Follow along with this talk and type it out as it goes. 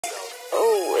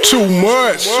Too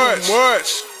much.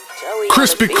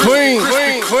 Krispy Klene.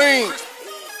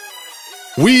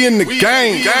 We in the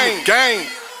gang.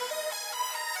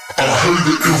 I hate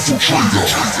an infiltrator,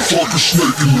 fuck a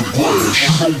snake in the grass.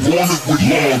 You don't want it with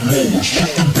lawnmowers,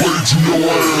 put the blades in your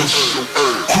ass.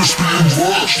 Crispy and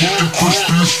rush, looking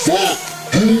crispy as fuck.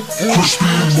 Crispy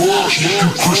and rush,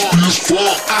 looking crispy as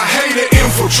fuck. I hate an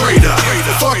infiltrator,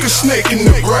 fuck a snake in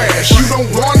the grass. You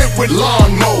don't want it with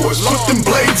lawnmowers, put them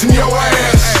blades in your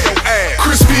ass.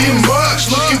 Crispy and rush,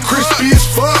 looking crispy as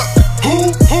fuck.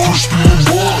 Crispy and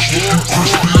rush, looking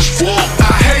crispy as fuck.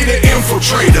 I hate an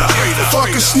infiltrator, fuck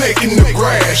a snake in the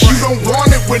grass. You don't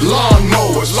want it with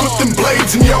lawnmowers, put them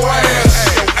blades in your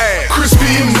ass. Crispy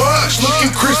and rush,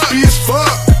 looking crispy as fuck.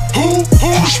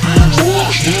 Crispy and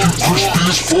rush, looking crispy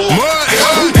as fuck.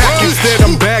 Package that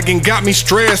I'm bagging got me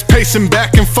stressed, pacing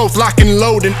back and forth, locking,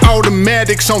 loading,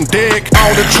 automatics on deck.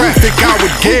 All the traffic I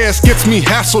would guess gets me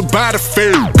hassled by the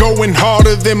fear, going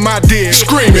harder than my dick,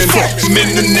 screaming fuck him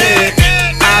in the neck.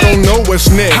 I don't know what's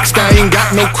next, I ain't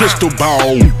got no crystal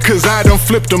ball, cause I done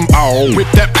flipped them all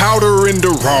with that powder in the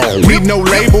raw. We no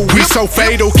label, we so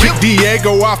fatal, kick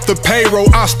Diego off the payroll.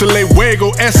 Hasta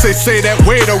luego, ese say that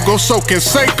weirdo, go soak and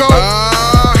seco.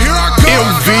 Here I come.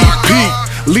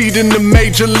 MVP, leading the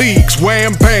major leagues,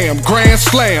 wham bam, grand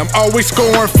slam, always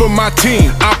scoring for my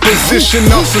team. Opposition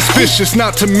all suspicious,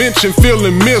 not to mention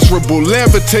feeling miserable.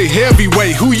 Levitate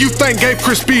heavyweight, who you think gave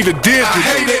Crispy the digits? I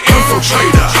hate an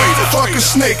infiltrator, fuck a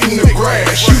snake in the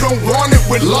grass. You don't want it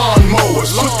with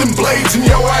lawnmowers, put them blades in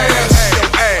your ass.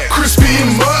 Crispy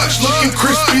and much, looking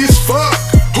crispy as fuck.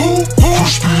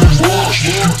 Crispy and rush,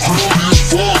 looking crispy as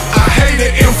fuck. I hate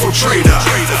an infiltrator,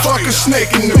 fuck a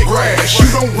snake in the grass. You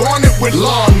don't want it with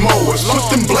lawnmowers, put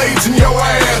them blades in your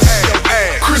ass.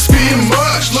 Crispy and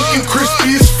much, looking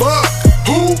crispy as fuck.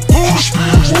 Crispy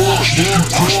and rush, looking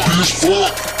crispy as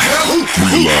fuck.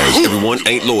 Realize everyone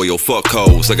ain't loyal, fuck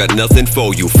hoes. I got nothing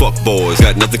for you, fuck boys.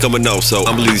 Got nothing coming on, so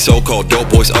I'm leaving so-called dope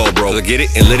boys all bro. I get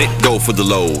it and let it go for the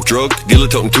load. Drug dealer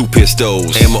toting 2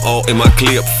 pistols. Ammo all in my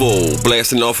clip full.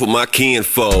 Blasting off with my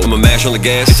kinfolk. I'm a mash on the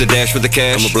gas, it's a dash for the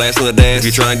cash. I'm a blast on the dash. If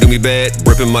you try and do me bad,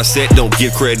 ripping my set, don't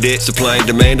give credit. Supply and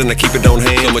demand, and I keep it on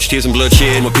hand. So much tears and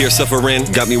bloodshed, I'm up here suffering.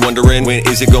 Got me wondering, when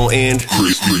is it gonna end?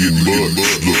 Crispy and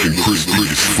much, looking crispy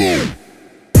as fuck.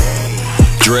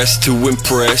 Dressed to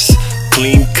impress,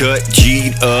 clean cut,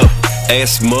 G'd up.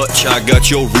 Ass much, I got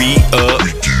your re-up.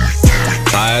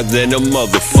 Higher than a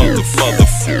motherfucker.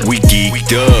 We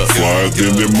geeked up. Flyer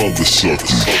than them mother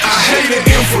suckers. I hate an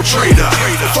infiltrator,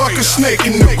 fuck a snake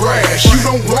in the grass. You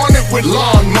don't want it with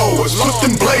lawnmowers, put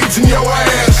them blades in your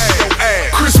ass.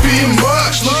 Crispy and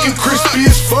much, looking crispy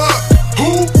as fuck.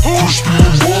 Crispy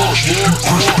and rush, looking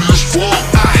crispy as fuck.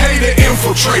 I hate an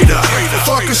infiltrator,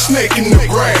 fuck a snake in the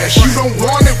grass. You don't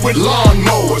want it with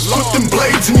lawnmowers, put them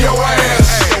blades in your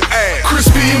ass.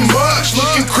 Crispy and much.